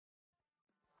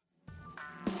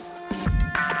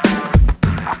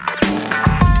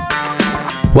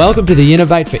Welcome to the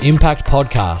Innovate for Impact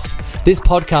podcast. This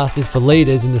podcast is for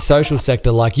leaders in the social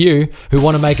sector like you who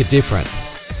want to make a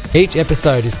difference. Each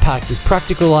episode is packed with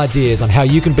practical ideas on how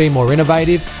you can be more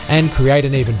innovative and create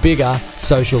an even bigger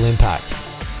social impact.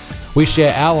 We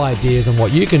share our ideas on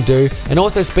what you can do and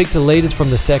also speak to leaders from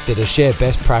the sector to share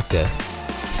best practice.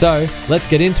 So let's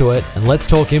get into it and let's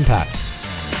talk impact.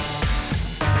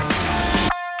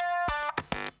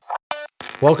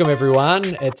 Welcome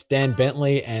everyone, it's Dan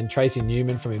Bentley and Tracy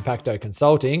Newman from Impacto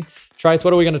Consulting. Trace,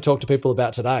 what are we going to talk to people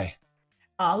about today?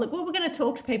 Look, what we're going to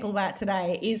talk to people about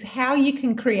today is how you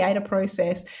can create a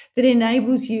process that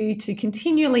enables you to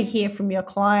continually hear from your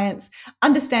clients,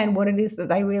 understand what it is that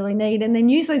they really need, and then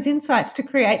use those insights to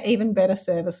create even better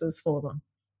services for them.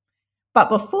 But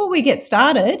before we get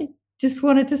started, just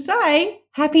wanted to say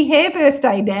happy hair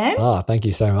birthday, Dan. Oh, thank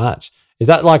you so much. Is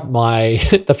that like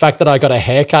the fact that I got a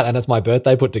haircut and it's my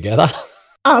birthday put together?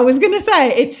 I was going to say,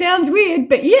 it sounds weird,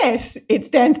 but yes, it's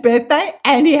Dan's birthday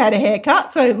and he had a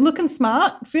haircut. So looking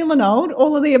smart, feeling old,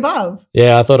 all of the above.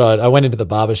 Yeah, I went into the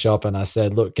barber shop and I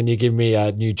said, look, can you give me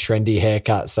a new trendy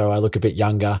haircut so I look a bit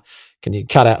younger? Can you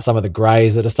cut out some of the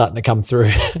greys that are starting to come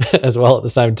through as well at the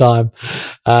same time?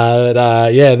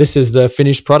 This is the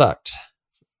finished product.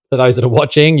 For those that are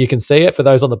watching, you can see it. For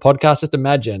those on the podcast, just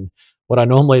imagine what I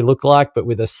normally look like, but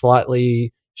with a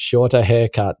slightly shorter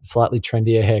haircut, slightly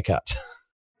trendier haircut.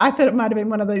 I thought it might have been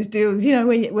one of those deals, you know,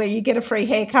 where you get a free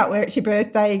haircut where it's your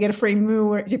birthday, you get a free meal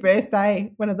where it's your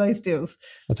birthday, one of those deals.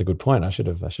 That's a good point. I should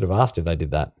have asked if they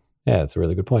did that. Yeah, that's a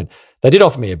really good point. They did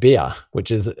offer me a beer,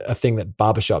 which is a thing that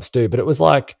barbershops do, but it was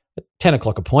like a 10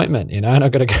 o'clock appointment, you know, and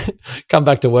I've got to come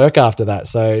back to work after that.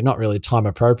 So not really time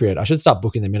appropriate. I should start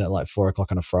booking them in at like 4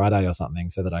 o'clock on a Friday or something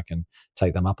so that I can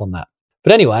take them up on that.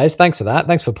 But anyways, thanks for that.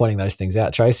 Thanks for pointing those things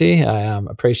out, Tracy. I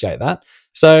appreciate that.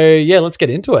 So yeah, let's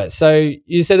get into it. So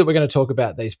you said that we're going to talk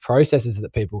about these processes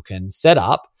that people can set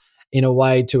up in a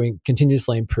way to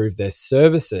continuously improve their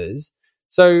services.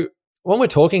 So when we're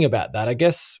talking about that, I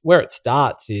guess where it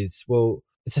starts is, well,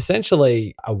 it's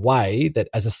essentially a way that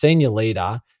as a senior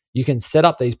leader, you can set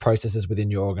up these processes within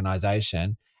your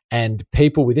organization and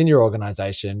people within your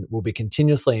organization will be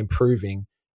continuously improving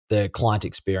the client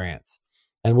experience.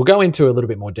 And we'll go into a little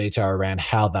bit more detail around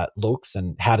how that looks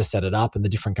and how to set it up and the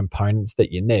different components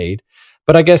that you need.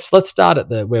 But I guess let's start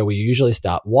at where we usually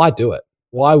start. Why do it?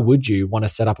 Why would you want to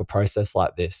set up a process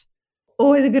like this?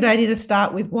 Always a good idea to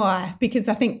start with why, because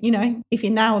I think, you know, if you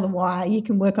nail the why, you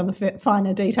can work on the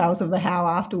finer details of the how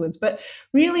afterwards. But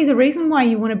really the reason why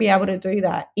you want to be able to do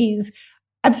that is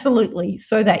absolutely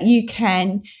so that you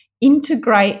can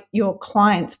integrate your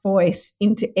client's voice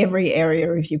into every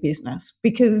area of your business,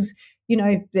 because you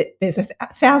know, there's a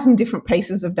thousand different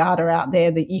pieces of data out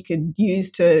there that you could use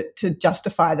to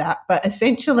justify that. But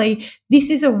essentially, this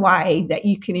is a way that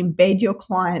you can embed your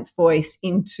client's voice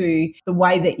into the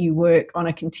way that you work on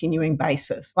a continuing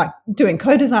basis. Like doing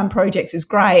co-design projects is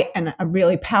great and a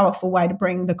really powerful way to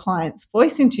bring the client's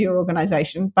voice into your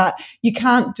organization, but you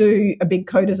can't do a big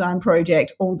co-design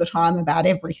project all the time about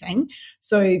everything.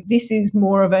 So this is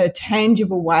more of a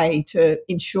tangible way to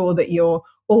ensure that you're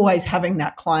always having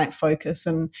that client focus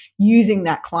and using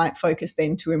that client focus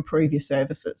then to improve your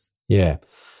services. Yeah.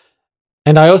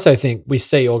 And I also think we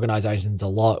see organizations a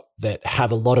lot that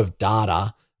have a lot of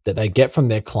data that they get from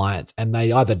their clients and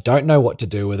they either don't know what to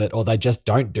do with it or they just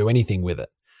don't do anything with it.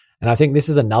 And I think this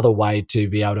is another way to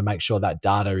be able to make sure that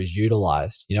data is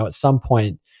utilized. You know, at some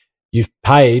point you've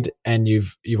paid and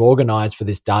you've organized for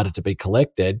this data to be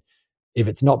collected. If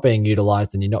it's not being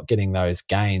utilized and you're not getting those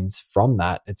gains from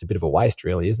that, it's a bit of a waste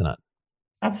really, isn't it?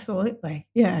 Absolutely.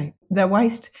 Yeah. The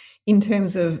waste in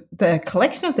terms of the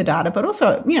collection of the data, but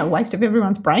also, you know, waste of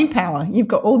everyone's brain power. You've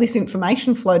got all this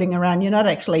information floating around. You're not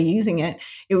actually using it.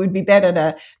 It would be better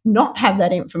to not have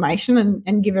that information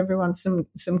and give everyone some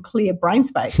clear brain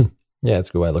space. Yeah, that's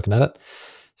a good way of looking at it.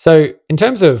 So in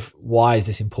terms of why is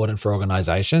this important for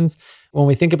organizations, when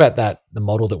we think about that, the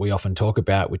model that we often talk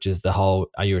about, which is the whole,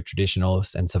 are you a traditional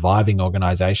and surviving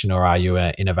organization or are you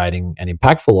an innovating and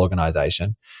impactful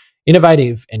organization?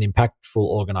 Innovative and impactful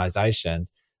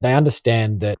organizations, they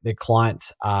understand that their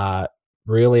clients are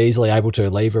really easily able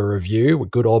to leave a review,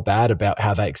 good or bad, about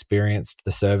how they experienced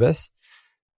the service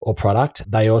or product.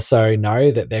 They also know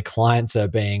that their clients are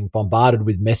being bombarded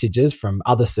with messages from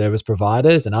other service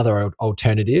providers and other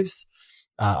alternatives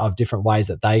of different ways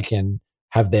that they can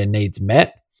have their needs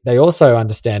met. They also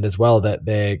understand as well that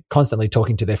they're constantly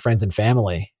talking to their friends and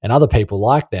family and other people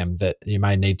like them that you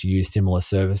may need to use similar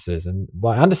services. And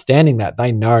by understanding that,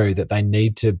 they know that they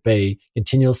need to be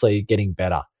continuously getting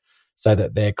better so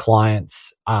that their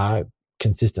clients are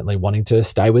consistently wanting to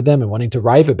stay with them and wanting to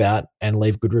rave about and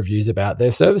leave good reviews about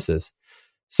their services.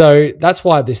 So that's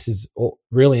why this is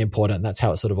really important. And that's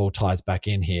how it sort of all ties back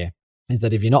in here, is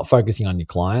that if you're not focusing on your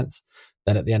clients,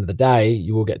 then at the end of the day,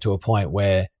 you will get to a point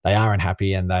where they are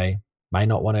unhappy and they may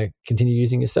not want to continue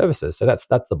using your services. So that's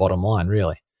the bottom line,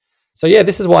 really. So yeah,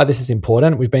 this is why this is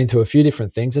important. We've been through a few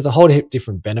different things. There's a whole heap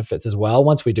different benefits as well.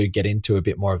 Once we do get into a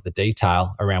bit more of the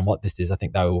detail around what this is, I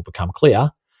think they will become clear.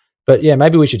 But yeah,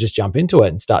 maybe we should just jump into it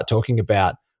and start talking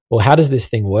about, well, how does this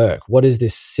thing work? What is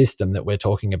this system that we're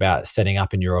talking about setting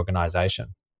up in your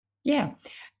organization? Yeah.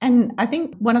 And I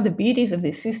think one of the beauties of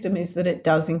this system is that it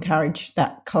does encourage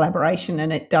that collaboration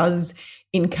and it does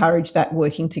encourage that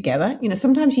working together.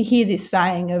 Sometimes you hear this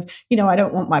saying of, I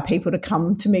don't want my people to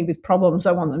come to me with problems.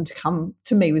 I want them to come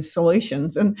to me with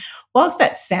solutions. And whilst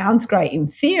that sounds great in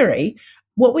theory,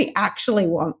 what we actually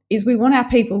want is we want our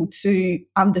people to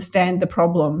understand the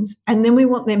problems, and then we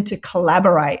want them to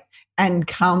collaborate and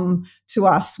come to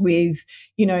us with,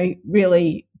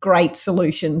 really great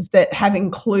solutions that have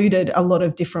included a lot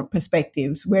of different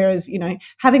perspectives. Whereas,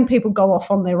 having people go off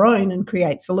on their own and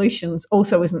create solutions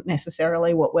also isn't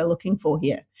necessarily what we're looking for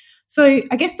here. So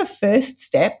I guess the first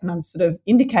step, and I've sort of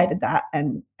indicated that,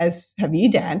 and as have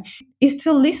you, Dan, is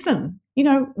to listen.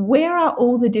 Where are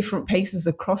all the different pieces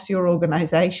across your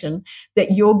organization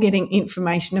that you're getting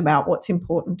information about what's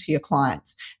important to your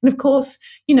clients? And of course,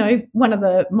 one of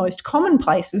the most common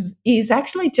places is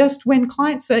actually just when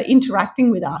clients are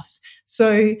interacting with us.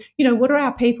 So, what are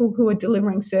our people who are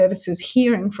delivering services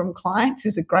hearing from clients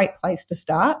is a great place to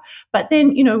start. But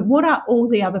then, what are all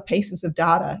the other pieces of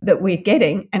data that we're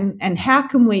getting, and how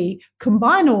can we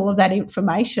combine all of that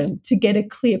information to get a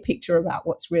clear picture about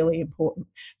what's really important?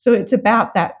 So it's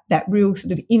about that real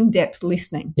sort of in-depth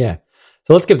listening. Yeah.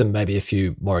 So let's give them maybe a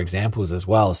few more examples as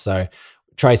well. So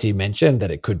Tracy mentioned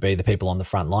that it could be the people on the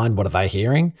front line. What are they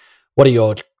hearing? What are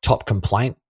your top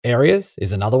complaint areas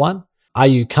is another one. Are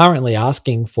you currently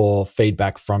asking for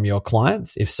feedback from your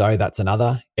clients? If so, that's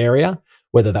another area,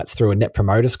 whether that's through a net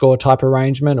promoter score type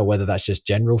arrangement or whether that's just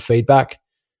general feedback.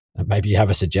 Maybe you have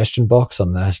a suggestion box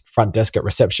on the front desk at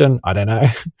reception. I don't know.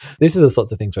 This is the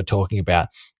sorts of things we're talking about.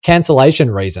 Cancellation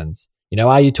reasons.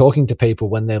 Are you talking to people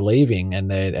when they're leaving and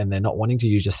they're not wanting to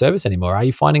use your service anymore? Are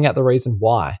you finding out the reason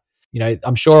why?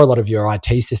 I'm sure a lot of your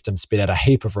IT systems spit out a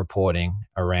heap of reporting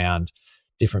around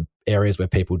different areas where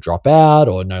people drop out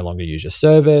or no longer use your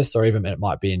service, or even it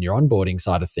might be in your onboarding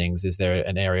side of things. Is there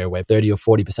an area where 30 or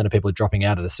 40% of people are dropping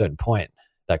out at a certain point?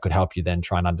 That could help you then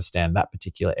try and understand that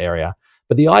particular area.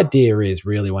 But the idea is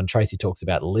really, when Tracy talks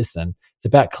about listen, it's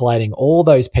about collating all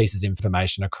those pieces of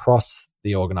information across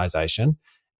the organization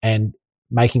and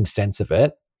making sense of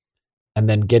it, and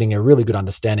then getting a really good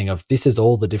understanding of this is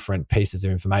all the different pieces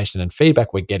of information and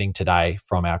feedback we're getting today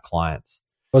from our clients.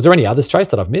 Was there any others, Trace,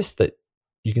 that I've missed that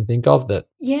you can think of? That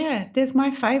Yeah, there's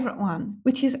my favorite one,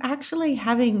 which is actually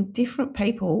having different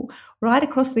people right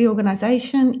across the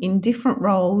organization in different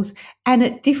roles and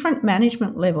at different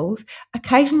management levels,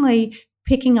 occasionally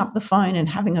picking up the phone and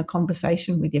having a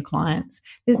conversation with your clients.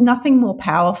 There's nothing more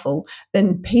powerful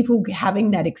than people having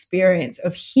that experience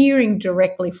of hearing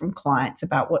directly from clients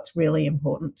about what's really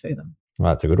important to them.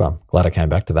 Well, that's a good one. Glad I came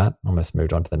back to that. Almost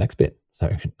moved on to the next bit.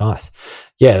 So nice.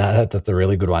 Yeah, that's a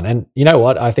really good one. And you know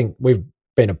what? I think we've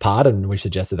been a part, and we've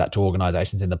suggested that to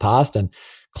organizations in the past, and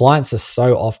clients are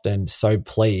so often so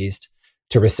pleased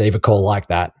to receive a call like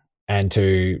that and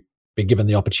to be given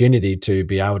the opportunity to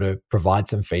be able to provide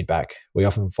some feedback. We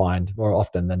often find, more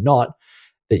often than not,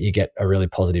 that you get a really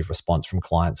positive response from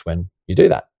clients when you do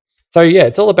that. So yeah,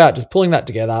 it's all about just pulling that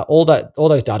together, all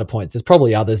those data points. There's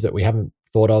probably others that we haven't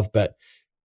thought of, but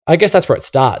I guess that's where it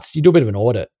starts. You do a bit of an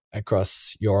audit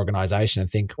across your organization and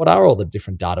think, what are all the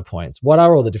different data points? What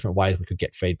are all the different ways we could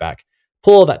get feedback?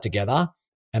 Pull all that together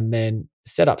and then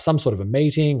set up some sort of a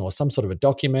meeting or some sort of a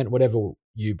document, whatever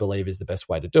you believe is the best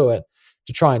way to do it,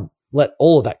 to try and let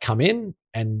all of that come in,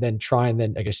 and then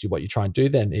I guess what you try and do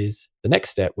then is the next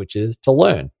step, which is to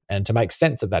learn and to make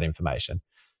sense of that information.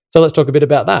 So let's talk a bit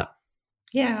about that.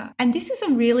 Yeah. And this is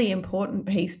a really important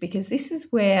piece, because this is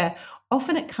where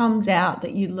often it comes out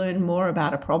that you learn more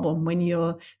about a problem when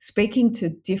you're speaking to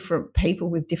different people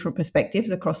with different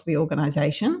perspectives across the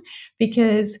organization.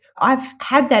 Because I've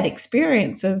had that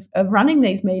experience of running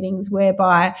these meetings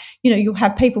whereby, you'll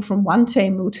have people from one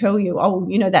team who will tell you, oh,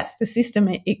 that's the system.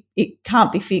 It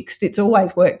can't be fixed. It's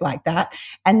always worked like that.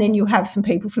 And then you'll have some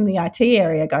people from the IT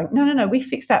area going, no, we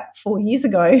fixed that 4 years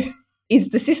ago. is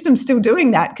the system still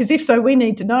doing that? Because if so, we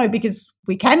need to know because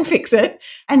we can fix it.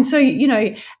 And so,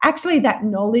 actually that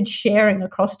knowledge sharing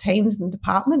across teams and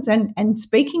departments and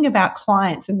speaking about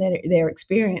clients and their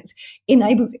experience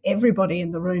enables everybody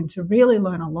in the room to really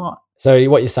learn a lot. So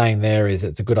what you're saying there is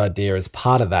it's a good idea as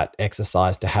part of that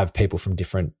exercise to have people from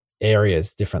different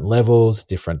areas, different levels,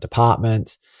 different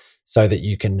departments, so that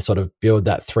you can sort of build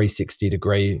that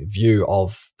 360-degree view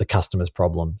of the customer's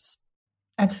problems.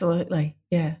 Absolutely.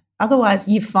 Yeah. Otherwise,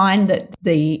 you find that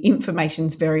the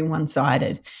information's very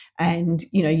one-sided and,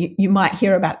 you might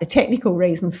hear about the technical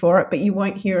reasons for it, but you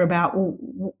won't hear about, well,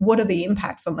 what are the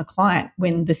impacts on the client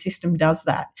when the system does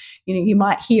that? You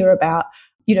might hear about,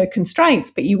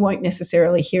 constraints, but you won't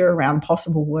necessarily hear around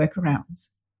possible workarounds.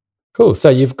 Cool. So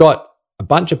you've got a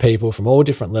bunch of people from all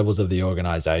different levels of the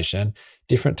organization,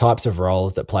 different types of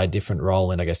roles that play a different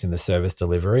role in, I guess, in the service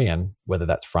delivery and whether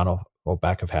that's front or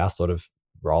back of house sort of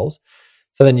roles.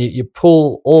 So then you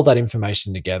pull all that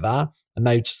information together and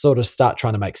they sort of start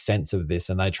trying to make sense of this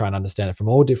and they try and understand it from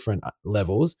all different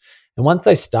levels. And once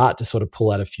they start to sort of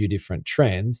pull out a few different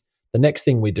trends, the next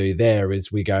thing we do there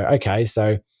is we go, okay,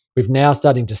 so we've now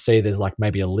starting to see there's like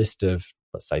maybe a list of,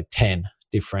 let's say, 10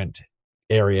 different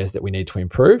areas that we need to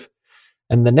improve.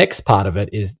 And the next part of it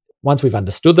is once we've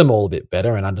understood them all a bit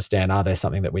better and understand, are there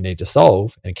something that we need to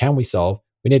solve and can we solve,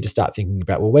 we need to start thinking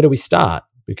about, well, where do we start?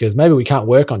 Because maybe we can't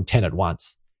work on 10 at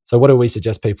once. So what do we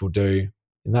suggest people do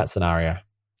in that scenario?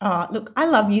 Look, I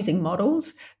love using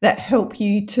models that help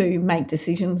you to make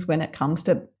decisions when it comes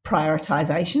to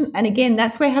prioritization. And again,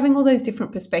 that's where having all those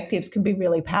different perspectives can be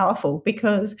really powerful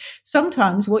because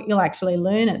sometimes what you'll actually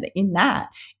learn in that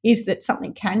is that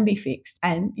something can be fixed.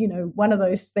 And, one of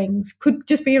those things could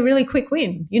just be a really quick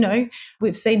win.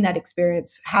 We've seen that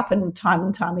experience happen time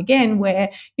and time again where,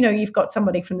 you've got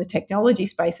somebody from the technology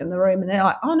space in the room and they're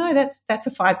like, oh no, that's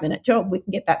a 5-minute job. We can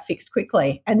get that fixed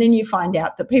quickly. And then you find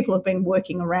out that people have been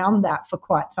working around that for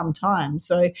quite some time.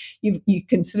 So you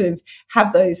can sort of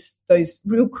have those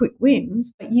real quick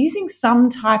wins, but using some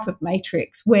type of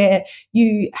matrix where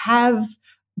you have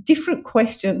different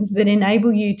questions that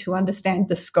enable you to understand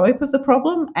the scope of the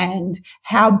problem and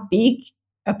how big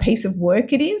a piece of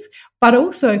work it is, but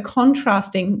also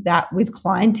contrasting that with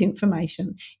client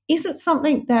information. Is it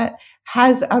something that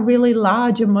has a really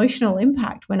large emotional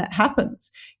impact when it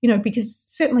happens? Because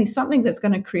certainly something that's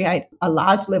going to create a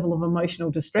large level of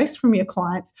emotional distress from your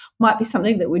clients might be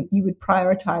something that you would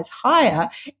prioritize higher,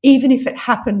 even if it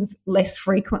happens less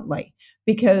frequently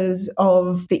because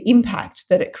of the impact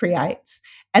that it creates.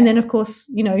 And then, of course,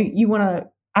 you want to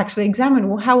actually examine,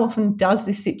 well, how often does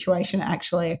this situation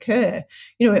actually occur?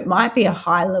 It might be a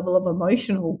high level of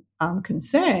emotional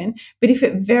concern, but if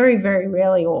it very, very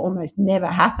rarely or almost never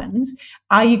happens,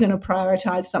 are you going to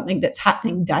prioritize something that's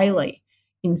happening daily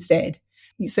instead?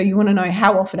 So you want to know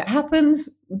how often it happens,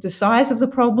 the size of the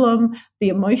problem, the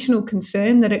emotional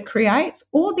concern that it creates,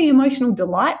 or the emotional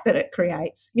delight that it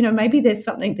creates. Maybe there's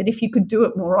something that if you could do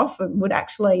it more often would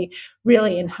actually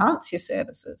really enhance your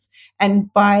services.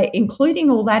 And by including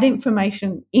all that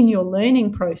information in your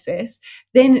learning process,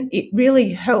 then it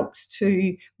really helps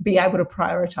to be able to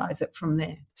prioritize it from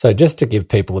there. So just to give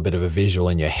people a bit of a visual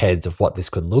in your heads of what this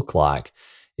could look like,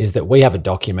 is that we have a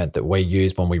document that we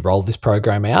use when we roll this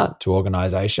program out to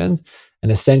organizations.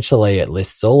 And essentially it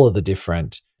lists all of the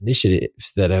different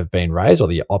initiatives that have been raised or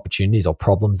the opportunities or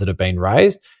problems that have been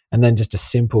raised. And then just a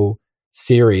simple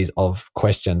series of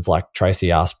questions like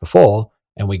Tracy asked before,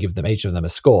 and we give them each of them a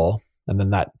score. And then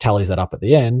that tallies that up at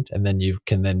the end. And then you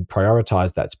can then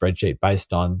prioritize that spreadsheet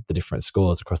based on the different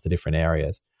scores across the different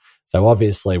areas. So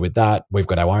obviously with that, we've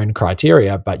got our own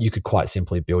criteria, but you could quite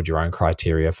simply build your own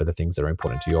criteria for the things that are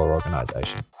important to your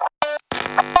organization.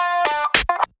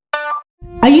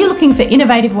 Are you looking for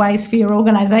innovative ways for your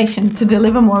organization to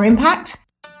deliver more impact?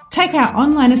 Take our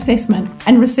online assessment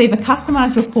and receive a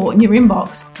customized report in your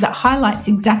inbox that highlights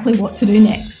exactly what to do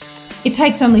next. It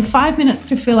takes only 5 minutes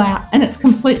to fill out and it's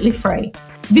completely free.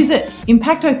 Visit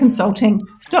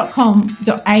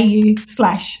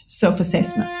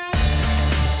impactoconsulting.com.au/self-assessment.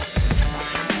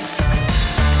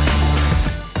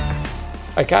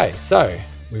 Okay, so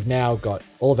we've now got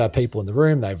all of our people in the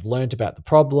room. They've learned about the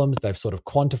problems. They've sort of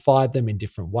quantified them in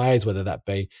different ways, whether that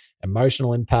be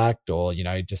emotional impact or,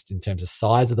 just in terms of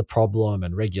size of the problem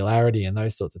and regularity and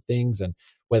those sorts of things, and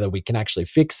whether we can actually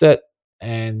fix it.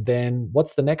 And then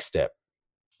what's the next step?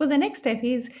 Well, the next step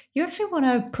is you actually want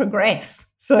to progress.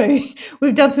 So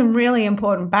we've done some really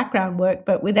important background work,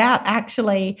 but without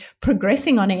actually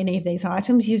progressing on any of these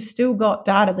items, you've still got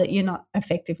data that you're not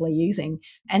effectively using.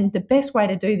 And the best way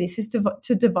to do this is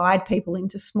to divide people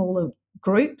into smaller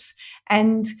groups,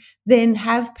 and then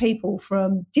have people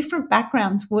from different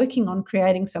backgrounds working on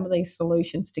creating some of these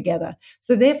solutions together.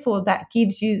 So therefore, that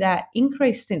gives you that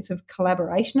increased sense of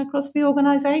collaboration across the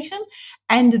organisation,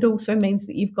 and it also means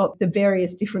that you've got the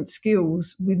various different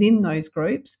skills within those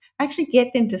groups. Actually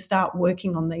get them to start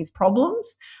working on these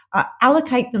problems,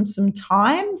 allocate them some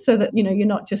time so that, you're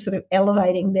not just sort of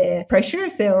elevating their pressure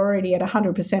if they're already at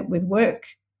 100% with work,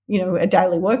 a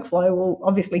daily workflow. Well,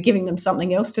 obviously giving them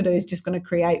something else to do is just going to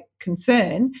create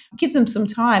concern. Give them some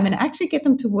time and actually get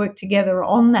them to work together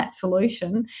on that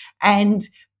solution and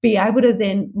be able to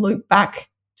then loop back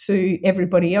to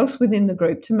everybody else within the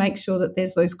group to make sure that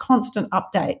there's those constant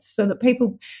updates so that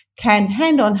people can,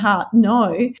 hand on heart,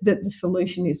 know that the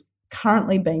solution is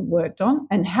currently being worked on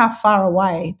and how far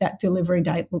away that delivery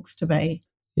date looks to be.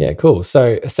 Yeah, cool.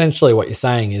 So essentially what you're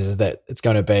saying is that it's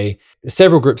going to be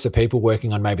several groups of people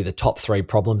working on maybe the top 3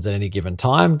 problems at any given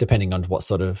time, depending on what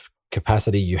sort of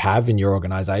capacity you have in your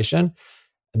organization.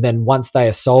 And then once they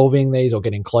are solving these or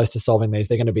getting close to solving these,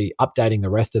 they're going to be updating the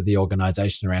rest of the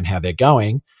organization around how they're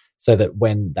going so that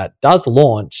when that does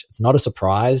launch, it's not a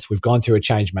surprise. We've gone through a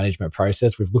change management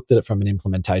process. We've looked at it from an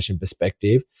implementation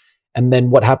perspective. And then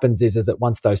what happens is that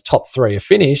once those top 3 are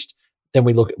finished, then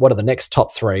we look at what are the next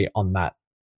top 3 on that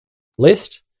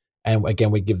list. And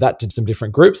again, we give that to some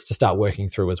different groups to start working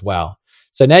through as well.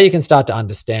 So now you can start to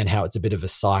understand how it's a bit of a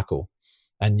cycle.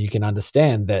 And you can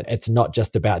understand that it's not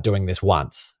just about doing this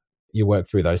once. You work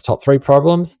through those top 3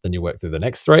 problems, then you work through the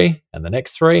next 3 and the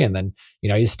next 3. And then,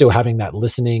 you're still having that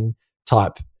listening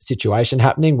type situation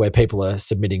happening where people are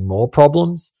submitting more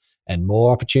problems and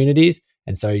more opportunities.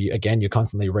 And so you're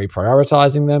constantly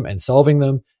reprioritizing them and solving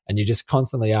them. And you just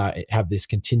constantly have this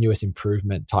continuous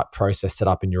improvement type process set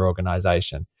up in your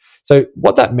organization. So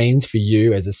what that means for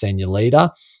you as a senior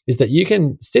leader is that you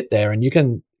can sit there and you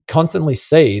can constantly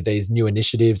see these new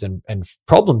initiatives and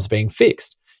problems being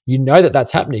fixed. You know that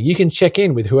that's happening. You can check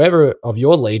in with whoever of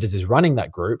your leaders is running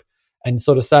that group and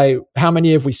sort of say, how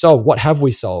many have we solved? What have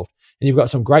we solved? And you've got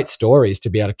some great stories to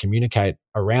be able to communicate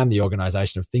around the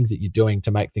organization of things that you're doing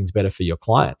to make things better for your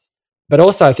clients. But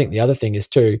also, I think the other thing is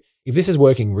too, if this is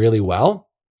working really well,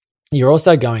 you're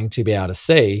also going to be able to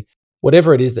see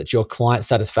whatever it is that your client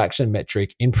satisfaction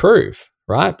metric improve,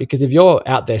 right? Because if you're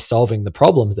out there solving the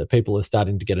problems that people are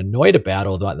starting to get annoyed about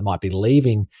or that they might be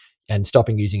leaving and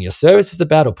stopping using your services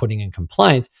about or putting in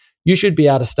complaints, you should be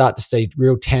able to start to see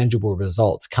real tangible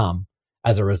results come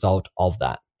as a result of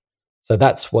that. So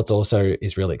that's what's also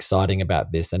is really exciting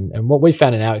about this. And what we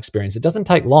found in our experience, it doesn't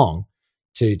take long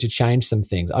to change some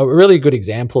things. A really good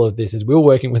example of this is we were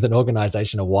working with an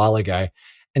organization a while ago,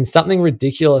 and something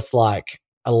ridiculous like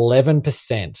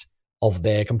 11% of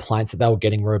their complaints that they were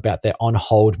getting were about their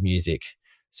on-hold music.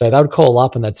 So they would call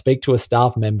up and they'd speak to a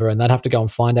staff member and they'd have to go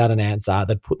and find out an answer.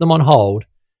 They'd put them on hold,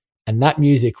 and that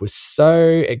music was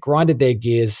it grinded their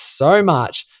gears so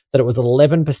much that it was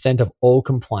 11% of all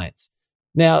complaints.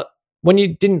 Now, when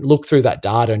you didn't look through that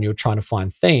data and you were trying to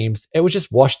find themes, it was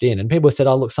just washed in. And people said,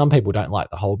 oh, look, some people don't like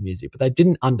the hold music, but they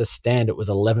didn't understand it was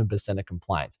 11% of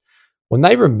complaints. When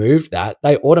they removed that,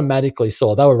 they automatically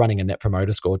saw, they were running a Net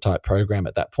Promoter Score type program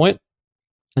at that point,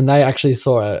 and they actually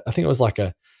saw, I think it was like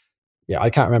I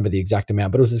can't remember the exact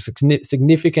amount, but it was a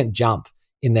significant jump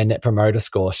in their Net Promoter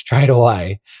Score straight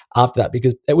away after that,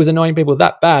 because it was annoying people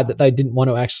that bad that they didn't want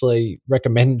to actually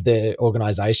recommend their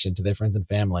organization to their friends and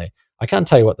family. I can't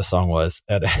tell you what the song was.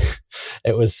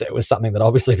 It was something that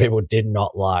obviously people did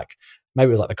not like. Maybe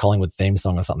it was like the Collingwood theme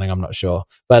song or something. I'm not sure,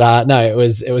 but no, it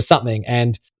was something,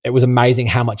 and it was amazing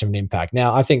how much of an impact.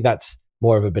 Now, I think that's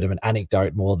more of a bit of an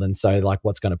anecdote more than so like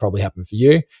what's going to probably happen for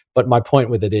you. But my point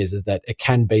with it is that it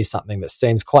can be something that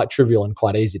seems quite trivial and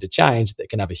quite easy to change that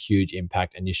can have a huge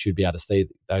impact, and you should be able to see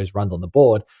those runs on the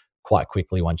board quite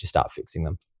quickly once you start fixing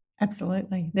them.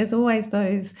 Absolutely. There's always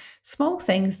those small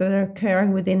things that are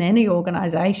occurring within any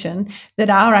organisation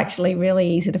that are actually really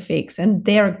easy to fix. And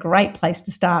they're a great place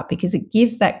to start because it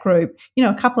gives that group,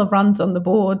 a couple of runs on the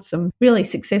board, some really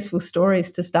successful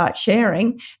stories to start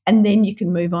sharing. And then you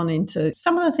can move on into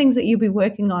some of the things that you'll be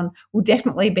working on will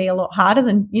definitely be a lot harder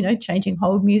than, changing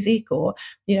hold music or,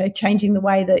 changing the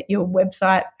way that your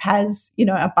website has,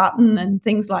 a button and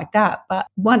things like that. But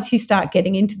once you start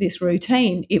getting into this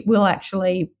routine, it will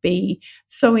actually be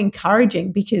so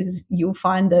encouraging because you'll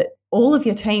find that all of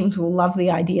your teams will love the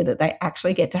idea that they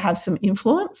actually get to have some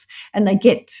influence and they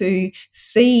get to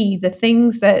see the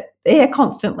things that they're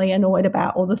constantly annoyed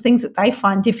about or the things that they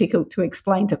find difficult to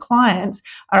explain to clients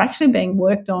are actually being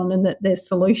worked on and that there's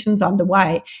solutions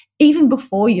underway. Even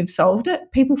before you've solved it,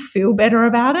 people feel better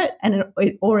about it and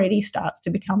it already starts to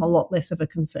become a lot less of a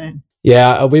concern.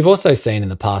 Yeah, we've also seen in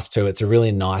the past too, it's a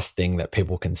really nice thing that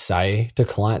people can say to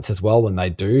clients as well when they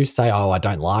do say, oh, I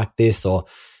don't like this, or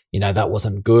that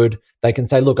wasn't good. They can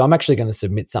say, look, I'm actually going to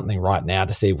submit something right now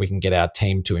to see if we can get our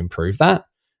team to improve that.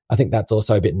 I think that's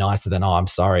also a bit nicer than, oh, I'm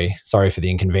sorry for the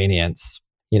inconvenience.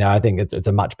 I think it's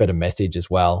a much better message as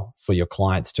well for your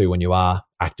clients too when you are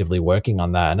actively working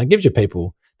on that. And it gives your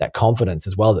people that confidence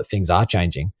as well that things are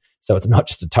changing. So it's not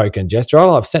just a token gesture.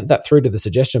 Oh, I've sent that through to the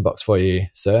suggestion box for you,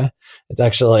 sir. It's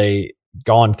actually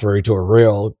gone through to a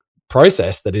real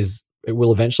process that it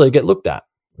will eventually get looked at,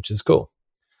 which is cool.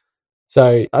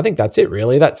 So I think that's it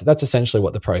really. That's essentially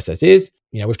what the process is.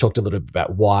 We've talked a little bit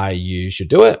about why you should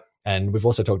do it. And we've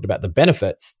also talked about the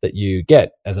benefits that you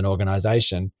get as an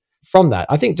organization from that.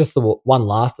 I think just the one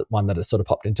last one that has sort of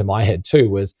popped into my head too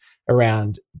was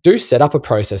around do set up a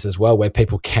process as well where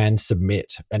people can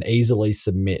submit and easily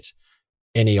submit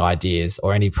any ideas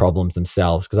or any problems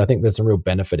themselves, because I think there's some real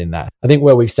benefit in that. I think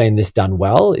where we've seen this done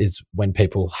well is when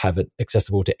people have it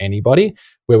accessible to anybody.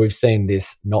 Where we've seen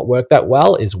this not work that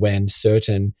well is when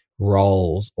certain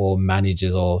roles or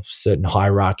managers or certain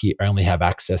hierarchy only have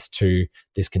access to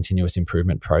this continuous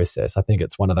improvement process. I think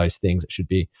it's one of those things that should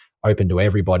be open to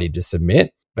everybody to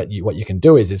submit. But what you can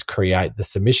do is create the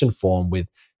submission form with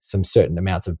some certain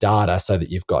amounts of data so that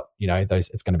you've got, those,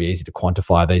 it's going to be easy to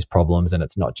quantify these problems, and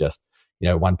it's not just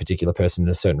one particular person in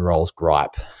a certain role's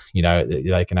gripe.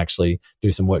 They can actually do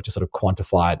some work to sort of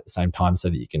quantify it at the same time so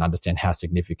that you can understand how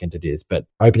significant it is. But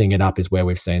opening it up is where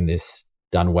we've seen this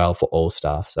done well for all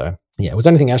staff. So yeah, was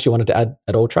there anything else you wanted to add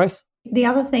at all, Trace? The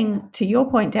other thing, to your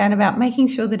point, Dan, about making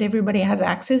sure that everybody has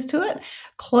access to it,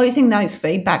 closing those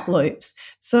feedback loops.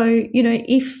 So,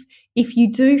 if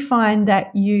you do find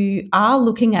that you are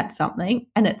looking at something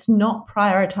and it's not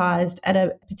prioritized at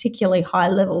a particularly high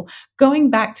level, going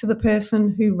back to the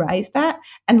person who raised that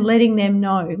and letting them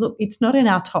know, look, it's not in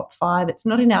our top 5, it's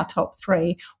not in our top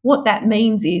 3. What that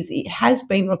means is it has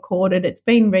been recorded, it's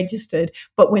been registered,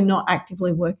 but we're not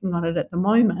actively working on it at the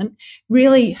moment,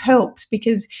 really helps,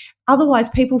 because otherwise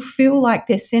people feel like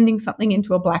they're sending something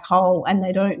into a black hole and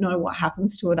they don't know what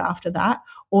happens to it after that.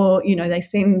 Or, they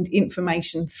send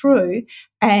information through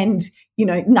and,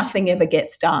 nothing ever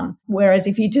gets done. Whereas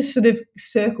if you just sort of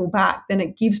circle back, then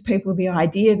it gives people the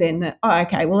idea then that, oh,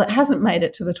 okay, well, it hasn't made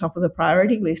it to the top of the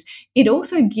priority list. It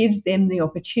also gives them the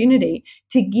opportunity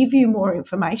to give you more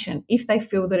information if they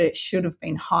feel that it should have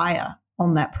been higher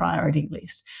on that priority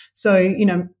list. So,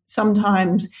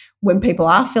 sometimes when people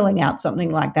are filling out something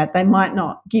like that, they might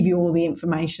not give you all the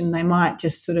information. They might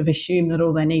just sort of assume that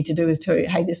all they need to do is tell you,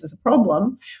 hey, this is a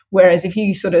problem. Whereas if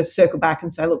you sort of circle back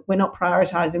and say, look, we're not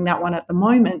prioritizing that one at the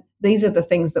moment, these are the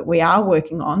things that we are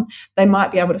working on, they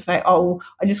might be able to say, oh,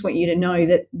 I just want you to know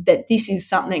that this is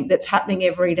something that's happening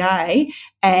every day.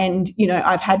 And,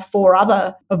 I've had 4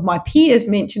 other of my peers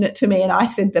mention it to me and I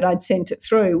said that I'd sent it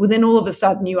through. Well, then all of a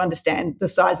sudden you understand the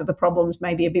size of the problems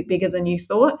may be a bit bigger than you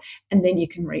thought, and then you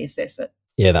can reassess it.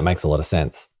 Yeah, that makes a lot of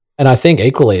sense. And I think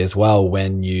equally as well,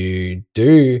 when you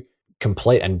do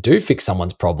complete and do fix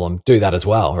someone's problem, do that as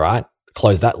well, right?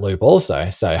 Close that loop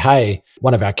also. So, hey,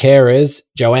 one of our carers,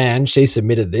 Joanne, she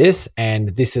submitted this and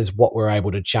this is what we're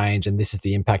able to change and this is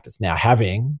the impact it's now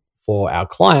having for our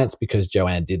clients because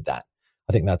Joanne did that.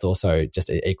 I think that's also just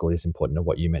equally as important to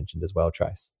what you mentioned as well,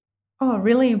 Trace. Oh,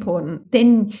 really important.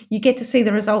 Then you get to see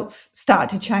the results start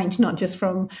to change, not just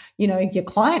from, your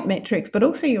client metrics, but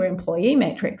also your employee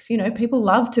metrics. People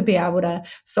love to be able to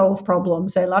solve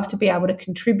problems. They love to be able to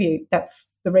contribute.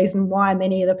 That's the reason why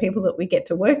many of the people that we get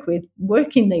to work with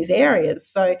work in these areas.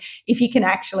 So if you can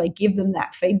actually give them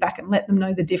that feedback and let them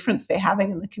know the difference they're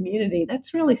having in the community,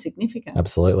 that's really significant.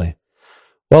 Absolutely.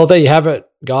 Well, there you have it,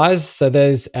 guys. So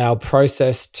there's our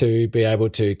process to be able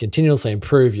to continuously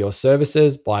improve your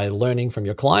services by learning from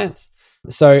your clients.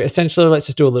 So essentially, let's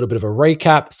just do a little bit of a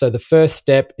recap. So the first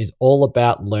step is all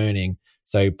about learning.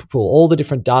 So pull all the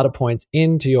different data points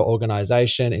into your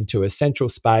organization, into a central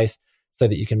space so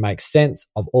that you can make sense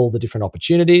of all the different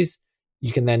opportunities.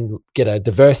 You can then get a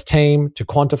diverse team to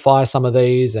quantify some of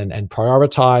these and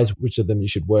prioritize which of them you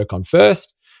should work on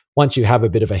first. Once you have a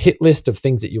bit of a hit list of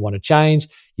things that you want to change,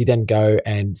 you then go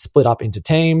and split up into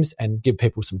teams and give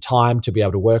people some time to be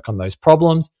able to work on those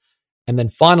problems. And then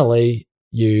finally,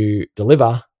 you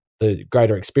deliver the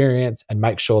greater experience and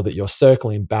make sure that you're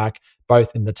circling back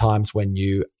both in the times when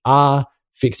you are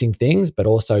fixing things, but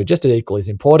also just as equally as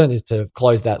important is to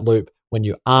close that loop when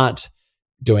you aren't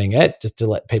doing it, just to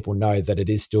let people know that it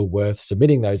is still worth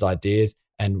submitting those ideas,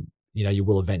 and you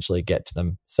will eventually get to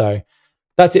them. So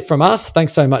that's it from us.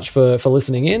 Thanks so much for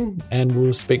listening in, and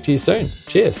we'll speak to you soon.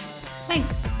 Cheers.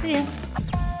 Thanks. See ya.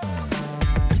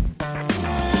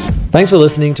 Thanks for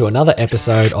listening to another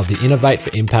episode of the Innovate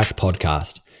for Impact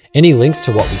podcast. Any links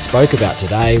to what we spoke about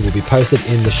today will be posted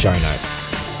in the show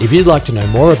notes. If you'd like to know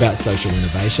more about social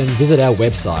innovation, visit our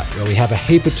website where we have a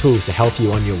heap of tools to help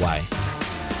you on your way.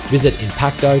 Visit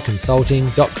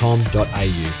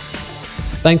impactoconsulting.com.au.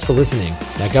 Thanks for listening.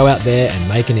 Now go out there and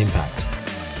make an impact.